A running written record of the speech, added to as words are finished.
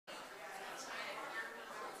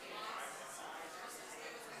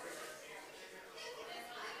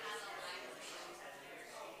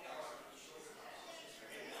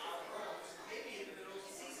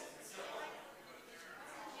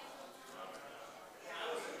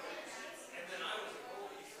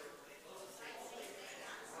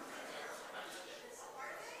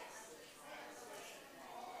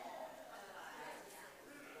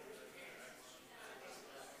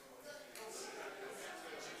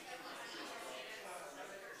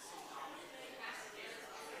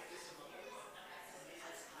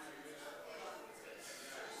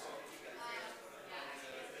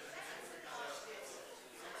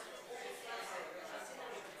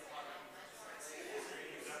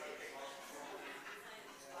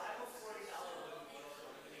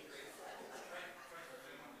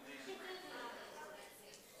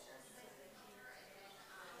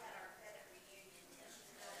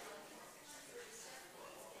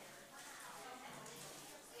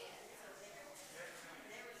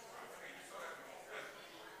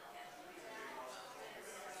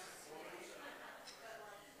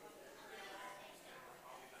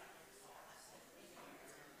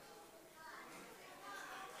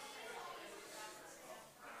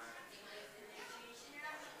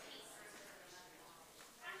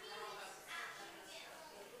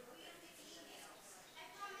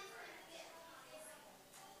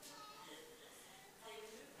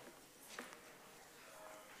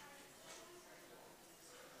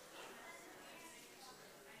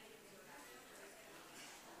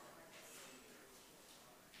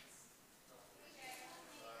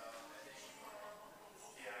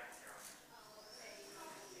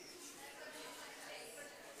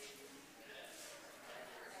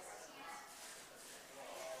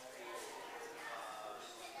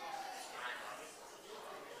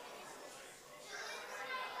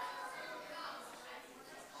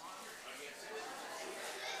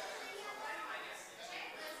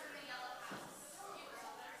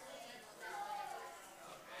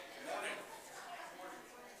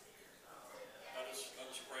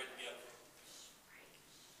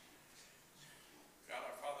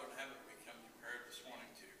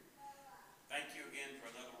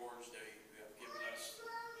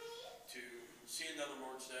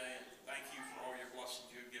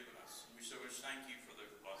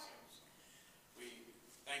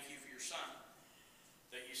thank you for your Son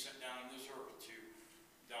that you sent down on this earth to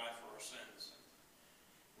die for our sins.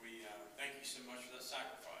 We thank you so much for that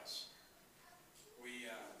sacrifice. We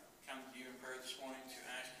come to you in prayer this morning to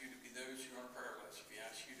ask you to be those who are on prayer list. We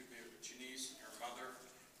ask you to be with Janice and her mother.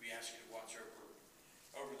 We ask you to watch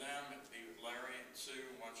over them and be with Larry and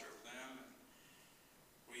Sue and watch over them. And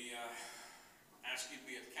we ask you to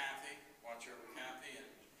be with Kathy, watch over Kathy and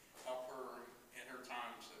help her in her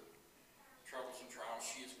times of troubles and trials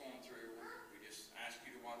she is going through. We just ask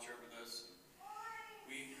you to watch over this.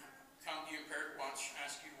 We come to you in prayer to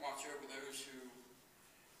ask you to watch over those who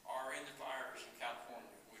are in the fires in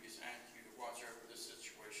California. We just ask you to watch over this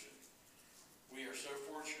situation. We are so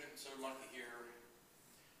fortunate and so lucky here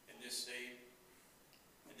in this state,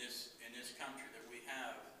 in this country, that we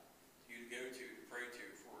have you to go to pray to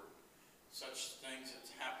for such things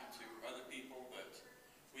that's happened to other people that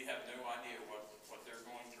we have no idea what they're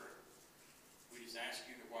going through. We just ask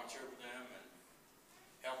you to watch over them and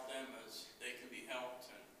help them as they can be helped,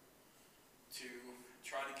 and to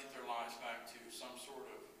try to get their lives back to some sort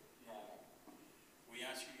of normal. We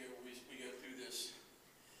ask you to go, we go through this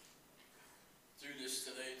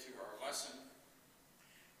today through our lesson.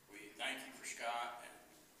 We thank you for Scott, and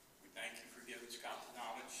we thank you for giving Scott the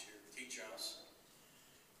knowledge to teach us.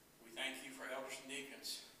 We thank you for elders and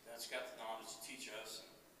deacons that's got the knowledge to teach us,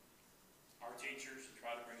 and our teachers, and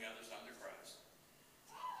try to bring others under Christ.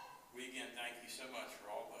 We again thank you so much for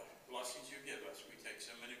all the blessings you give us. We take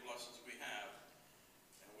so many blessings we have,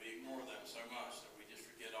 and we ignore them so much that we just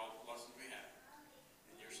forget all the blessings we have.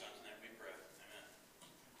 In your Son's name we pray. Amen.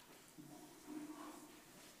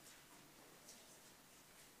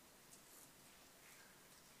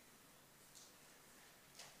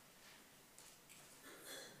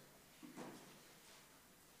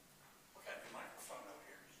 Okay, the microphone up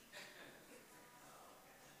here.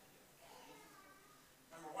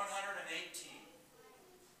 Number 118.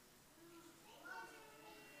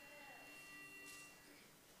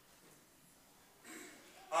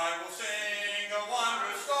 I will sing a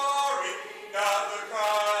wondrous story of the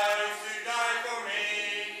Christ who died for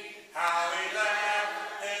me, how he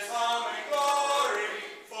left his home in glory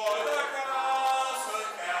for the cross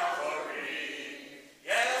of Calvary.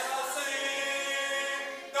 Yes, I'll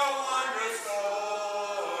sing the wondrous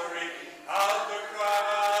story of the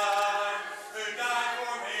Christ who died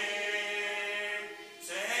for me,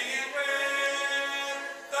 sing it with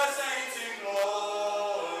the saints in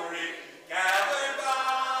glory, gathered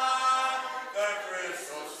by the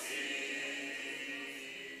crystal sea.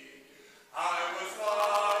 I was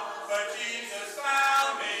lost, but Jesus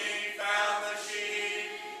found me, found the sheep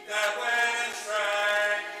that went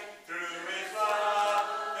astray. Threw his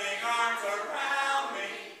loving arms around me,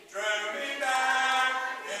 drew me back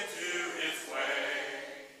into his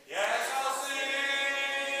way. Yes, I'll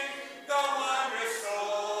sing the wondrous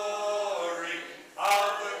story of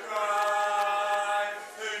the Christ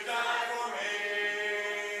who died for me.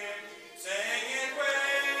 Sing it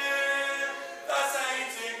with the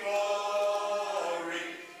saints in glory,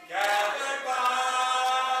 gathered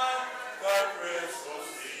by the crystal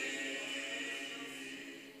sea.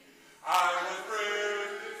 I was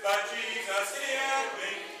bruised, but Jesus healed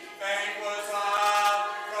me. Pain was out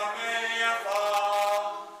from many a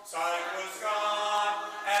fall. Sight was gone,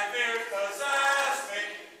 and fear possessed me,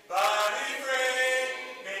 but he freed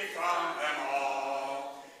me from them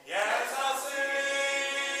all. Yes, I'll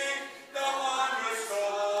sing the wondrous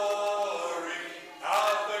story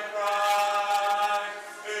of the Christ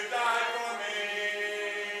who died for me.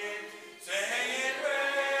 Sing it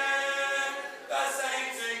with the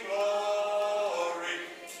saints in glory,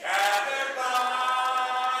 gathered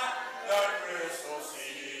by the crystal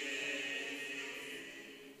sea.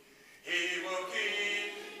 He will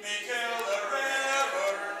keep me till the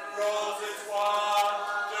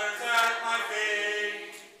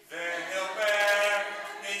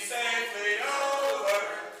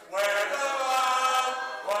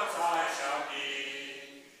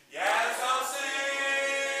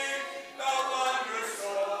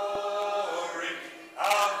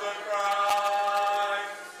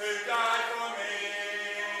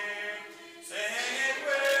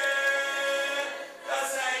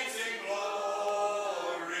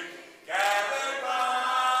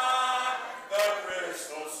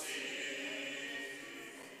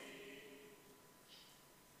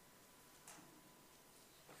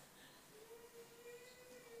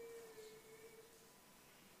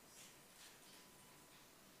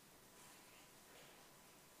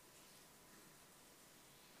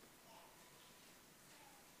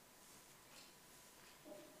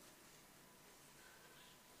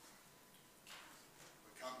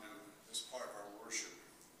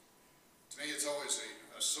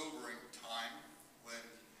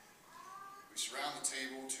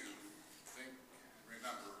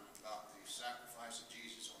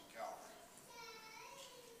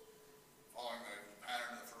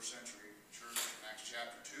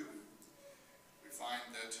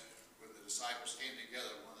disciples came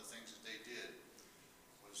together, one of the things that they did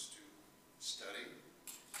was to study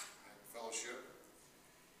and fellowship.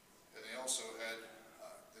 And they also had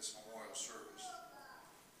this memorial service.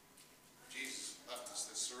 Jesus left us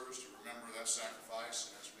this service to remember that sacrifice,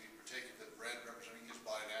 and as we partake of the bread representing his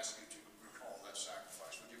body, I'd ask you to recall that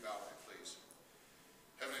sacrifice. Would you bow with me, please?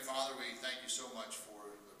 Heavenly Father, we thank you so much for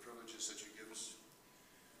the privileges that you give us.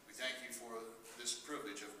 We thank you for this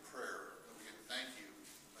privilege of prayer, that we can thank you,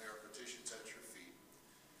 lay our petitions at your feet.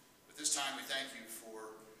 But this time we thank you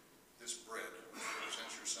for this bread, which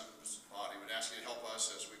represents your Son's body. We'd ask you to help us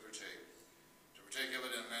as we partake, to partake of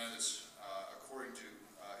it in a manner that's according to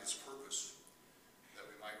its purpose, that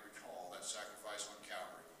we might recall that sacrifice on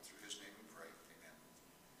Calvary. Through his name we pray. Amen.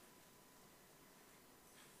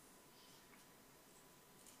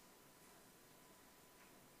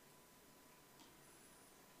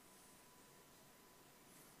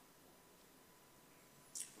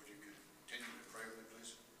 Would you continue to pray with me,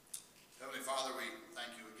 please? Heavenly Father, we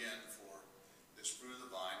thank you again for this fruit of the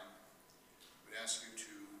vine. We ask you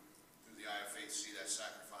to, through the eye of faith, see that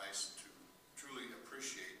sacrifice, to truly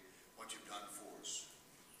appreciate what you've done for us.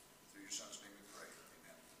 Through your Son's name we pray.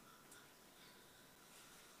 Amen.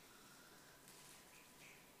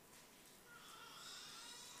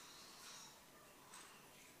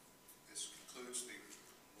 This concludes the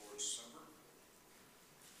Lord's Supper.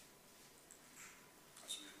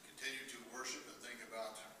 As we continue to worship and think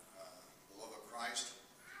about the love of Christ,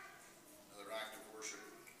 another act of worship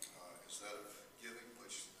is that of giving,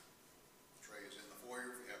 which the tray is in the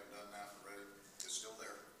foyer. If you haven't done that already, it's still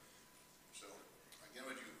there. So, again,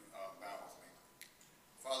 would you bow with me?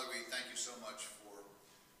 Father, we thank you so much for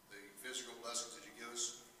the physical blessings that you give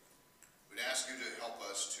us. We'd ask you to help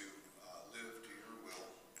us to live to your will,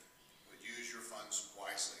 but use your funds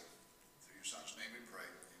wisely. Through your Son's name we pray.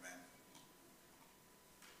 Amen.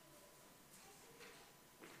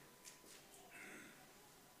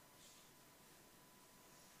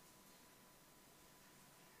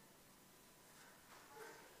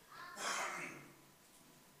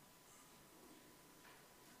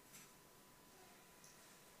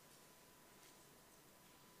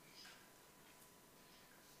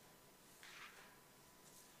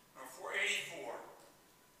 Number 484.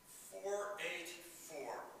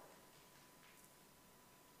 484.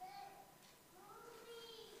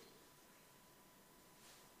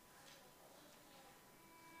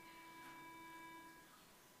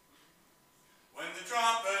 When the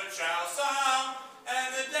trumpet shall sound,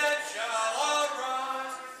 and the dead shall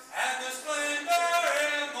arise, and the splendor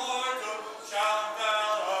immortal shall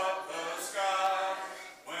envelop the sky,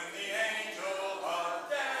 when the angel of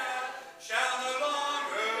death shall no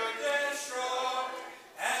longer destroy,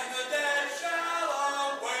 and the dead shall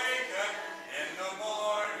awaken in the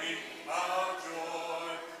morning of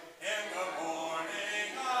joy, in the morning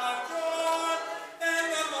of joy, in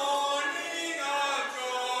the morning of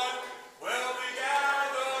joy, will be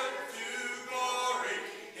gathered to glory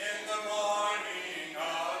in the morning.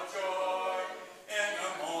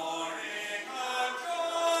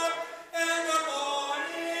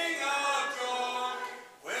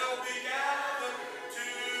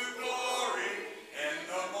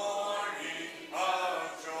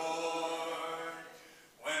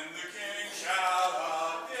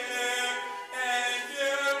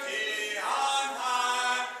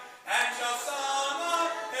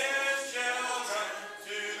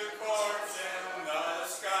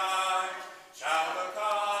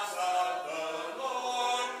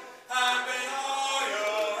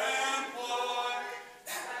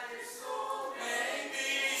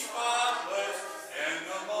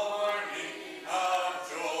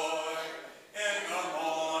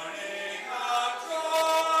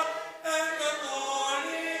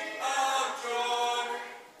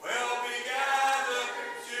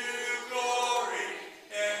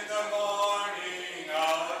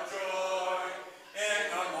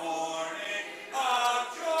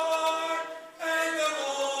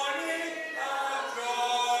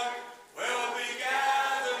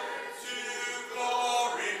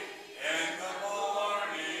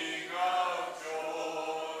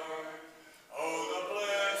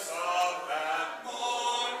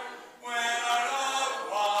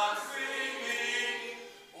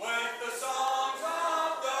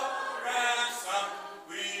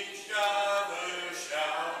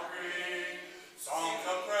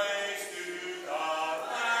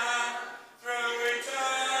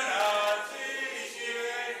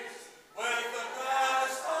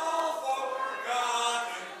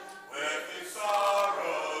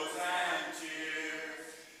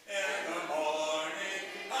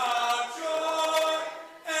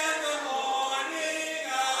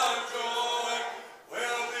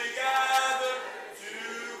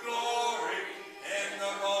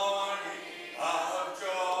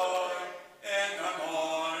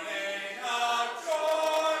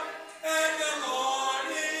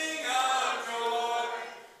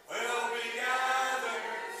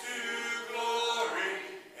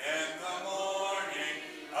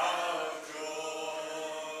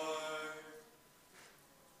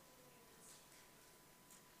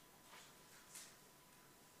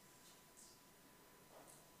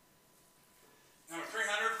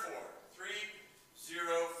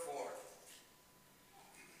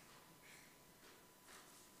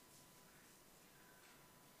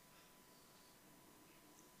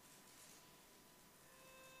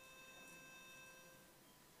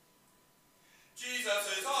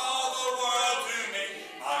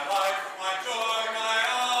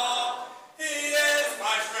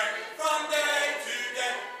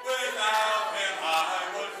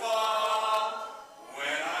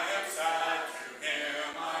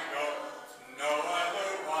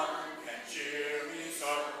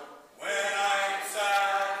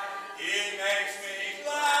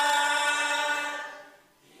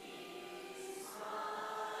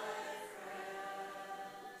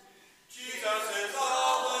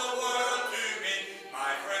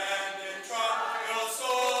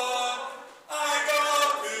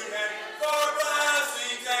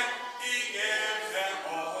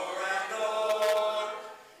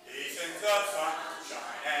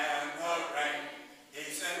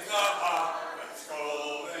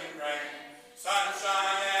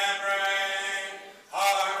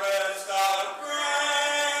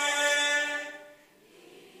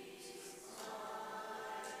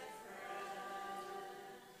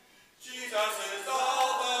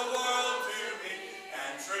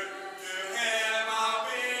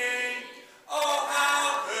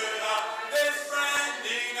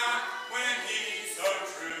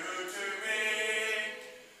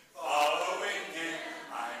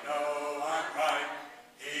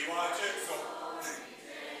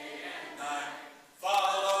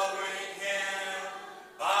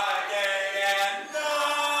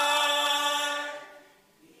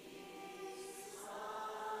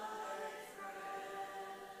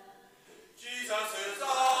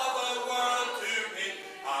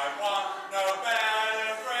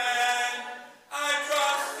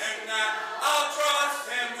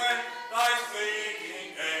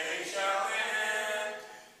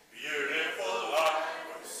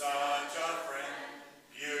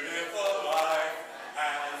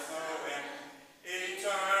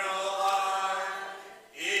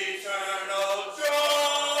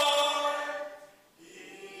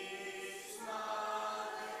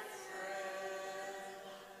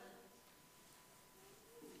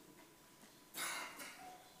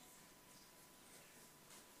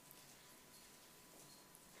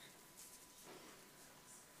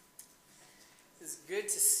 good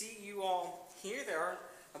to see you all here. There are,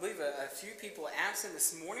 I believe, a few people absent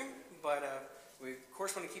this morning, but we, of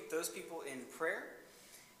course, want to keep those people in prayer.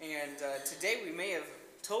 And today we may have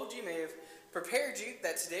told you, may have prepared you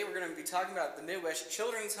that today we're going to be talking about the Midwest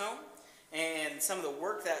Children's Home and some of the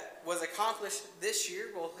work that was accomplished this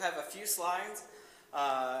year. We'll have a few slides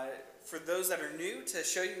for those that are new to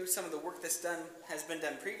show you some of the work that's has been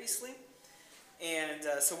done previously. And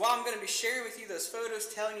so while I'm going to be sharing with you those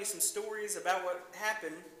photos, telling you some stories about what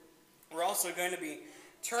happened, we're also going to be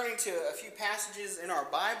turning to a few passages in our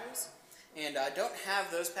Bibles. And I don't have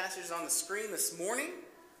those passages on the screen this morning,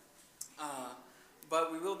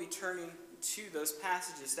 but we will be turning to those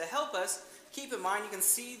passages. To help us, keep in mind, you can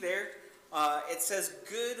see there, it says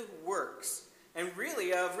good works. And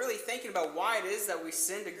really thinking about why it is that we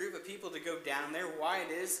send a group of people to go down there, why it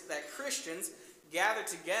is that Christians gather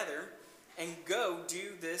together and go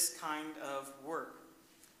do this kind of work.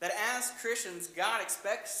 That as Christians, God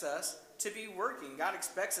expects us to be working. God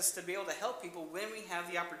expects us to be able to help people when we have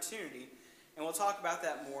the opportunity. And we'll talk about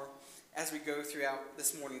that more as we go throughout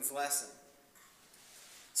this morning's lesson.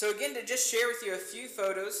 So again, to just share with you a few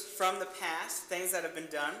photos from the past, things that have been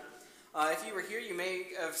done. If you were here, you may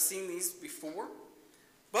have seen these before.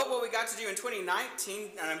 But what we got to do in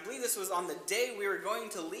 2019, and I believe this was on the day we were going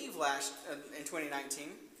to leave in 2019,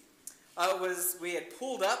 was we had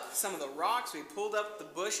pulled up some of the rocks, we pulled up the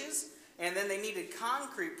bushes, and then they needed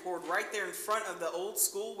concrete poured right there in front of the old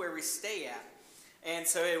school where we stay at. And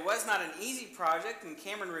so it was not an easy project, and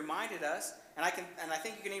Cameron reminded us, and I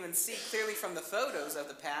think you can even see clearly from the photos of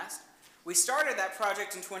the past. We started that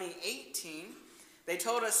project in 2018. They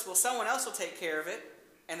told us, well, someone else will take care of it,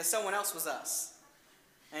 and the someone else was us.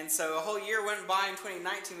 And so a whole year went by. In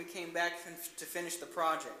 2019, we came back to finish the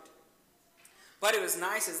project. But it was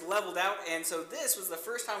nice, it's leveled out, and so this was the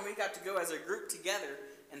first time we got to go as a group together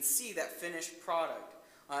and see that finished product.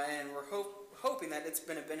 And we're hoping that it's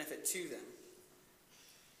been a benefit to them.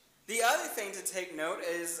 The other thing to take note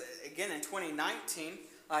is, again, in 2019,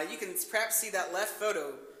 you can perhaps see that left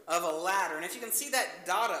photo of a ladder. And if you can see that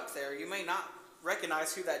dot up there, you may not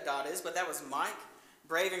recognize who that dot is, but that was Mike,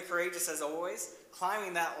 brave and courageous as always,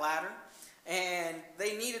 climbing that ladder. And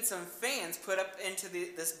they needed some fans put up into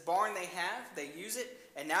this barn they have. They use it,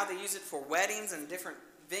 and now they use it for weddings and different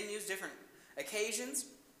venues, different occasions.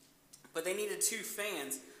 But they needed 2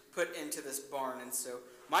 fans put into this barn. And so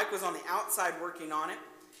Mike was on the outside working on it.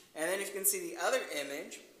 And then if you can see the other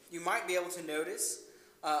image, you might be able to notice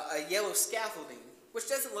a yellow scaffolding, which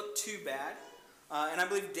doesn't look too bad. And I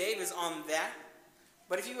believe Dave is on that.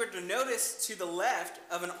 But if you were to notice to the left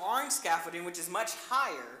of an orange scaffolding, which is much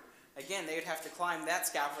higher, again, they would have to climb that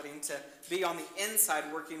scaffolding to be on the inside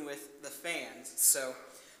working with the fans. So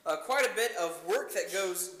quite a bit of work that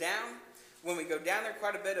goes down. When we go down there,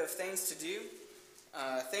 quite a bit of things to do,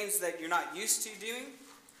 things that you're not used to doing.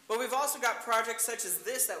 But we've also got projects such as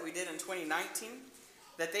this that we did in 2019,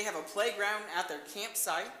 that they have a playground at their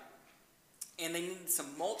campsite, and they needed some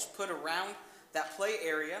mulch put around that play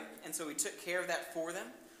area, and so we took care of that for them.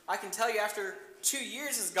 I can tell you after 2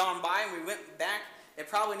 years has gone by and we went back, it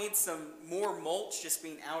probably needs some more mulch just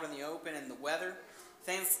being out in the open and the weather,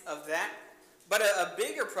 things of that. But a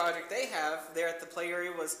bigger project they have there at the play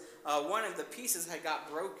area was one of the pieces had got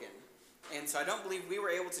broken. And so I don't believe we were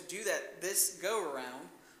able to do that this go-around.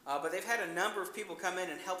 But they've had a number of people come in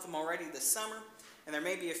and help them already this summer. And there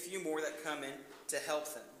may be a few more that come in to help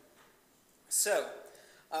them. So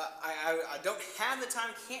I don't have the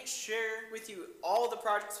time, can't share with you all the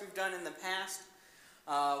projects we've done in the past.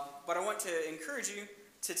 But I want to encourage you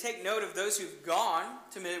to take note of those who've gone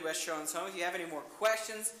to Midwest Children's Home. If you have any more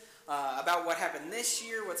questions about what happened this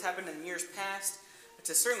year, what's happened in years past,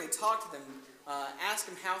 to certainly talk to them, ask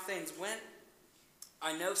them how things went.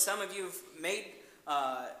 I know some of you have made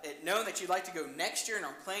it known that you'd like to go next year and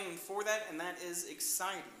are planning for that, and that is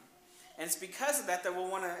exciting. And it's because of that we'll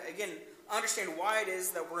want to, again, understand why it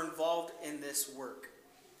is that we're involved in this work.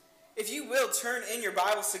 If you will, turn in your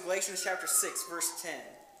Bibles to Galatians chapter 6, verse 10.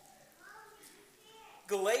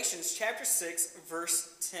 Galatians chapter 6,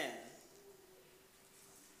 verse 10.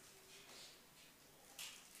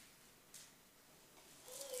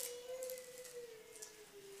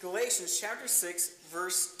 Galatians chapter 6,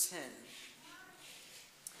 verse 10.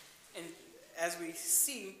 And as we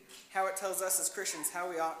see how it tells us as Christians how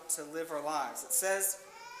we ought to live our lives. It says,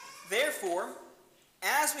 therefore,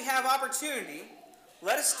 as we have opportunity,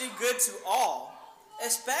 let us do good to all,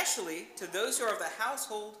 especially to those who are of the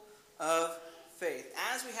household of faith.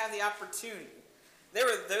 As we have the opportunity. There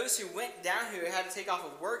were those who went down who had to take off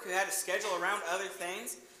of work, who had to schedule around other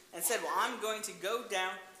things, and said, well, I'm going to go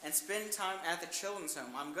down and spend time at the children's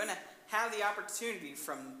home. I'm going to have the opportunity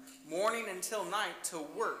from morning until night to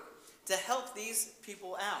work, to help these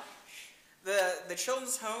people out. The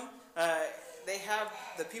children's home, they have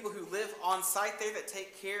the people who live on site there that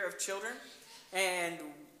take care of children. And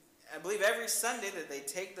I believe every Sunday that they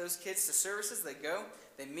take those kids to services, they go,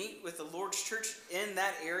 they meet with the Lord's church in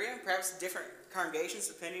that area, perhaps different congregations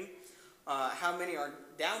depending how many are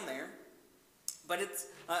down there. But it's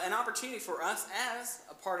an opportunity for us as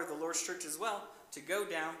a part of the Lord's church as well to go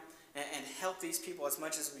down and help these people as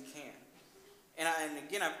much as we can. And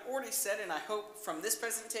again, I've already said, and I hope from this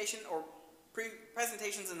presentation or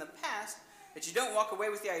presentations in the past, that you don't walk away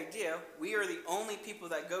with the idea we are the only people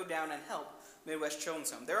that go down and help Midwest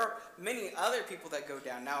Children's Home. There are many other people that go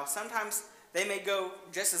down. Now, sometimes they may go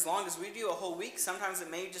just as long as we do, a whole week. Sometimes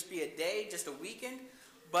it may just be a day, just a weekend.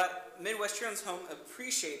 But Midwest Children's Home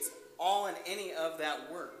appreciates all and any of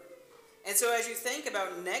that work. And so as you think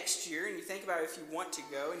about next year, and you think about if you want to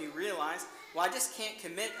go, and you realize, well, I just can't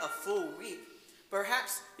commit a full week,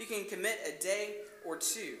 perhaps you can commit a day or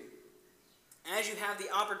two, as you have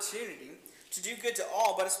the opportunity to do good to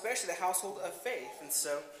all, but especially the household of faith. And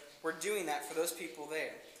so we're doing that for those people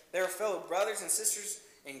there. They're fellow brothers and sisters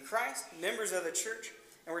in Christ, members of the church,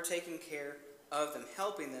 and we're taking care of them,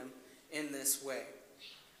 helping them in this way.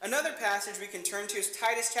 Another passage we can turn to is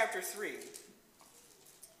Titus chapter 3.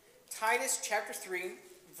 Titus chapter 3,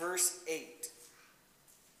 verse 8.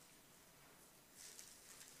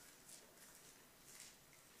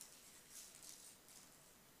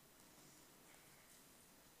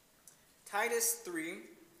 Titus 3,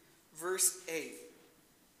 verse 8.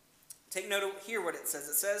 Take note of here what it says.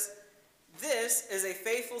 It says, "This is a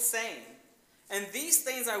faithful saying, and these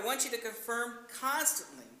things I want you to confirm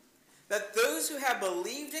constantly, that those who have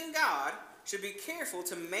believed in God should be careful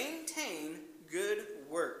to maintain good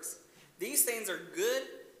works. These things are good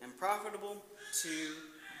and profitable to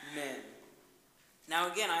men." Now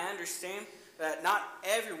again, I understand that not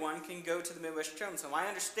everyone can go to the Midwest Children's Home. I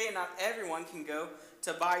understand not everyone can go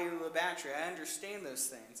to Bayou La Battery. I understand those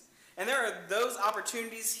things. And there are those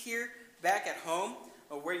opportunities here back at home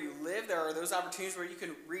where you live. There are those opportunities where you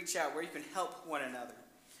can reach out, where you can help one another.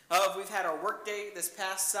 We've had our work day this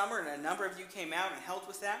past summer, and a number of you came out and helped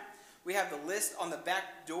with that. We have the list on the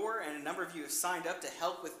back door, and a number of you have signed up to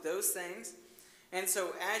help with those things. And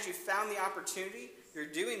so as you found the opportunity, you're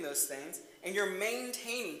doing those things, and you're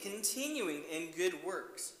maintaining, continuing in good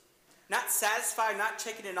works. Not satisfied, not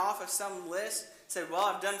checking it off of some list, say, well,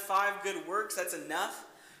 I've done 5 good works, that's enough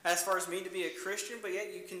as far as me to be a Christian, but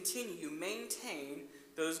yet you continue, you maintain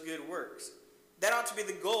those good works. That ought to be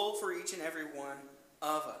the goal for each and every one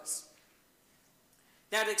of us.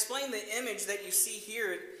 Now, to explain the image that you see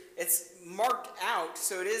here, it's marked out,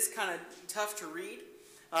 so it is kind of tough to read.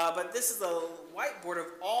 But this is a whiteboard of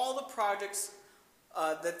all the projects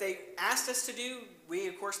that they asked us to do. We,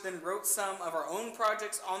 of course, then wrote some of our own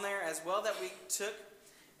projects on there as well that we took.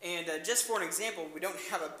 And just for an example, we don't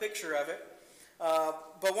have a picture of it.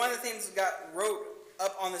 But one of the things that got wrote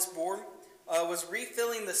up on this board was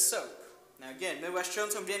refilling the soap. Now again, Midwest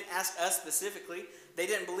Children's Home didn't ask us specifically. They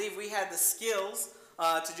didn't believe we had the skills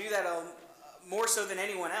to do that more so than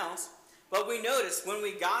anyone else. But we noticed when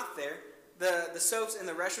we got there, the soaps in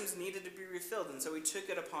the restrooms needed to be refilled. And so we took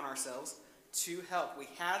it upon ourselves to help. We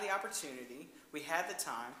had the opportunity, we had the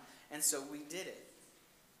time, and so we did it.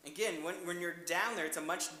 Again, when you're down there, it's a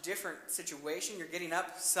much different situation. You're getting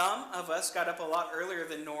up. Some of us got up a lot earlier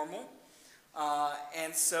than normal.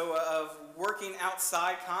 And so of working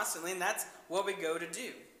outside constantly, and that's what we go to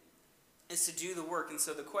do, is to do the work. And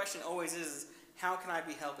so the question always is how can I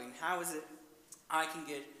be helping? How is it I can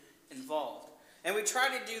get involved? And we try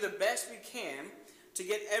to do the best we can to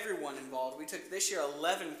get everyone involved. We took this year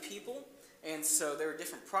 11 people, and so there were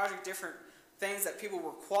different projects, different things that people were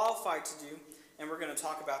qualified to do, and we're going to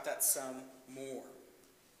talk about that some more.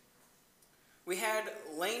 We had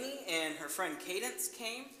Lainey and her friend Cadence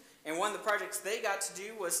came, and one of the projects they got to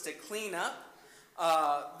do was to clean up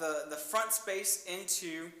the front space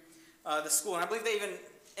into the school. And I believe they even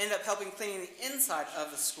ended up helping cleaning the inside of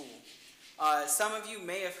the school. Some of you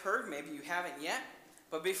may have heard, maybe you haven't yet,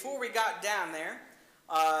 but before we got down there,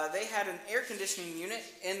 they had an air conditioning unit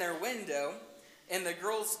in their window in the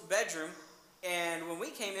girls' bedroom, and when we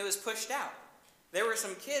came, it was pushed out. There were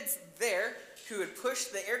some kids there who had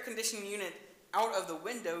pushed the air conditioning unit out of the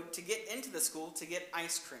window to get into the school to get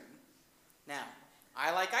ice cream. Now,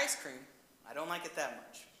 I like ice cream. I don't like it that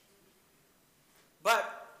much.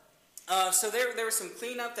 But, so there was some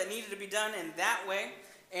cleanup that needed to be done in that way.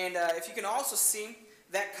 And if you can also see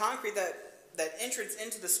that concrete, that entrance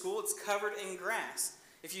into the school, it's covered in grass.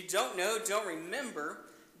 If you don't know, don't remember,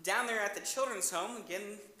 Down there at the children's home,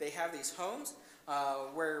 again, they have these homes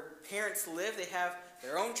where parents live. They have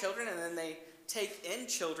their own children, and then they take in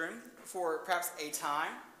children for perhaps a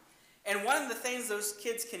time. And one of the things those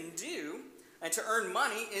kids can do to earn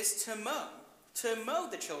money is to mow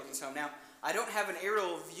the children's home. Now, I don't have an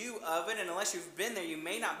aerial view of it, and unless you've been there, you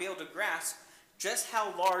may not be able to grasp just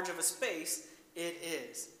how large of a space it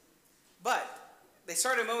is. But they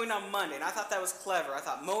started mowing on Monday, and I thought that was clever. I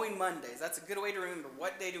thought, mowing Mondays, that's a good way to remember.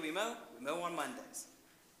 What day do we mow? We mow on Mondays.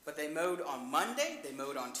 But they mowed on Monday, they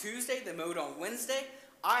mowed on Tuesday, they mowed on Wednesday.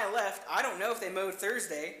 I left. I don't know if they mowed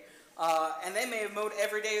Thursday, and they may have mowed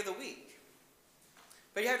every day of the week.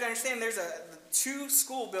 But you have to understand, there's two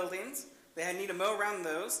school buildings. They need to mow around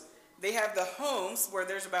those. They have the homes, where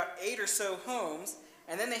there's about 8 or so homes,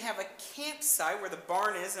 and then they have a campsite where the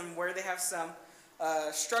barn is and where they have some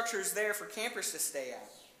structures there for campers to stay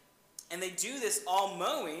at. And they do this all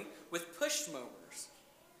mowing with push mowers.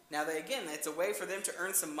 Now, again, it's a way for them to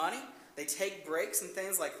earn some money. They take breaks and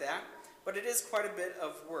things like that, but it is quite a bit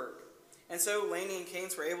of work. And so Laney and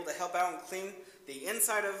Keynes were able to help out and clean the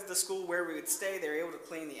inside of the school where we would stay. They were able to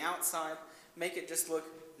clean the outside, make it just look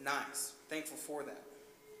nice. Thankful for that.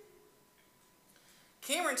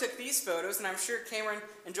 Cameron took these photos, and I'm sure Cameron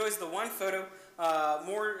enjoys the one photo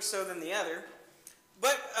more so than the other.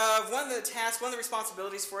 But one of the tasks, one of the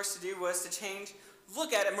responsibilities for us to do was to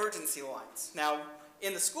look at emergency lights. Now,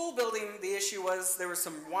 in the school building, the issue was there was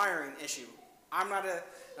some wiring issue. I'm not an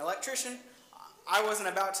electrician. I wasn't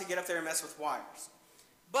about to get up there and mess with wires.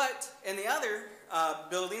 But in the other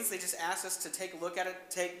buildings, they just asked us to take a look at it,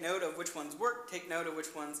 take note of which ones work, take note of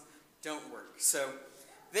which ones don't work. So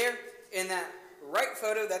there, in that right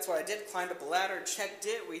photo, that's what I did. Climbed up a ladder, checked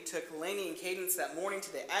it. We took Laney and Cadence that morning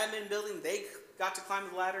to the admin building. They got to climb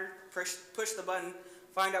the ladder, push the button,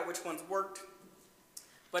 find out which ones worked.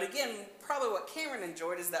 But again, probably what Cameron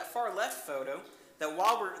enjoyed is that far left photo, that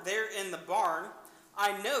while we're there in the barn,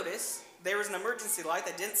 I noticed there was an emergency light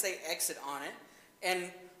that didn't say exit on it, and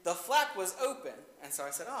the flap was open. And so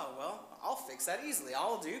I said, oh, well, I'll fix that easily.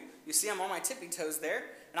 All I'll do, you see I'm on my tippy toes there,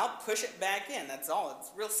 and I'll push it back in. That's all.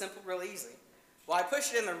 It's real simple, real easy. Well, I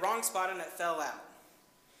pushed it in the wrong spot, and it fell out.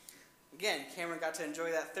 Again, Cameron got to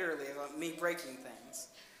enjoy that thoroughly, about me breaking things.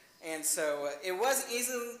 And so it wasn't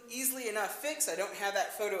easily enough fixed. I don't have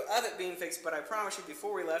that photo of it being fixed, but I promise you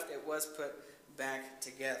before we left, it was put back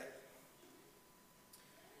together.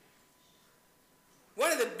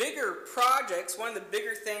 One of the bigger projects, one of the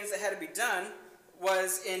bigger things that had to be done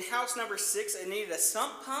was in house number 6, it needed a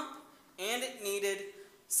sump pump and it needed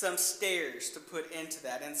some stairs to put into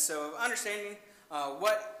that. And so understanding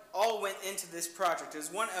what all went into this project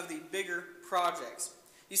is one of the bigger projects.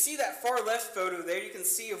 You see that far left photo there, you can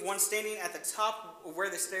see of one standing at the top of where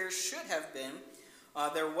the stairs should have been.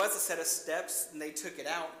 There was a set of steps and they took it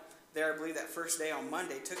out. There, I believe that first day on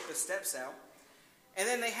Monday, took the steps out. And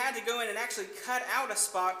then they had to go in and actually cut out a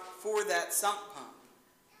spot for that sump pump.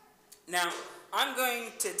 Now, I'm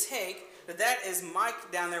going to take that is Mike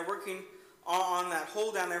down there working on that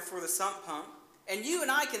hole down there for the sump pump. And you and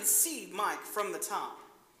I can see Mike from the top.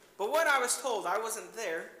 But what I was told, I wasn't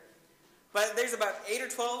there, but there's about 8 or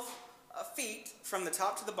 12 feet from the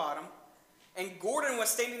top to the bottom. And Gordon was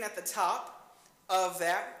standing at the top of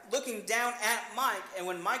that, looking down at Mike. And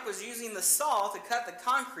when Mike was using the saw to cut the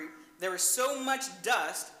concrete, there was so much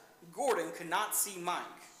dust, Gordon could not see Mike.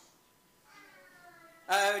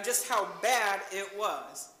 Just how bad it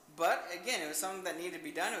was. But again, it was something that needed to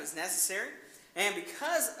be done. It was necessary. And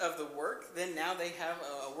because of the work, then now they have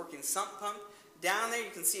a working sump pump. Down there, you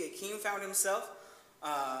can see Akeem found himself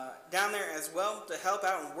down there as well to help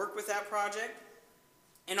out and work with that project.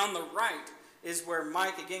 And on the right is where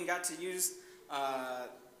Mike again got to use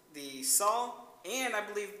the saw and I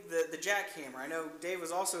believe the jackhammer. I know Dave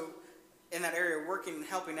was also in that area working and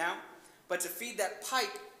helping out, but to feed that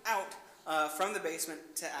pipe out from the basement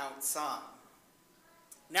to outside.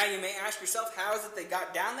 Now you may ask yourself, how is it they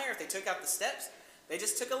got down there if they took out the steps? They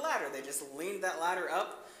just took a ladder. They just leaned that ladder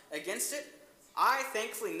up against it. I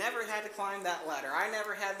thankfully never had to climb that ladder. I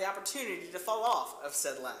never had the opportunity to fall off of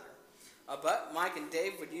said ladder. But Mike and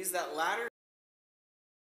Dave would use that ladder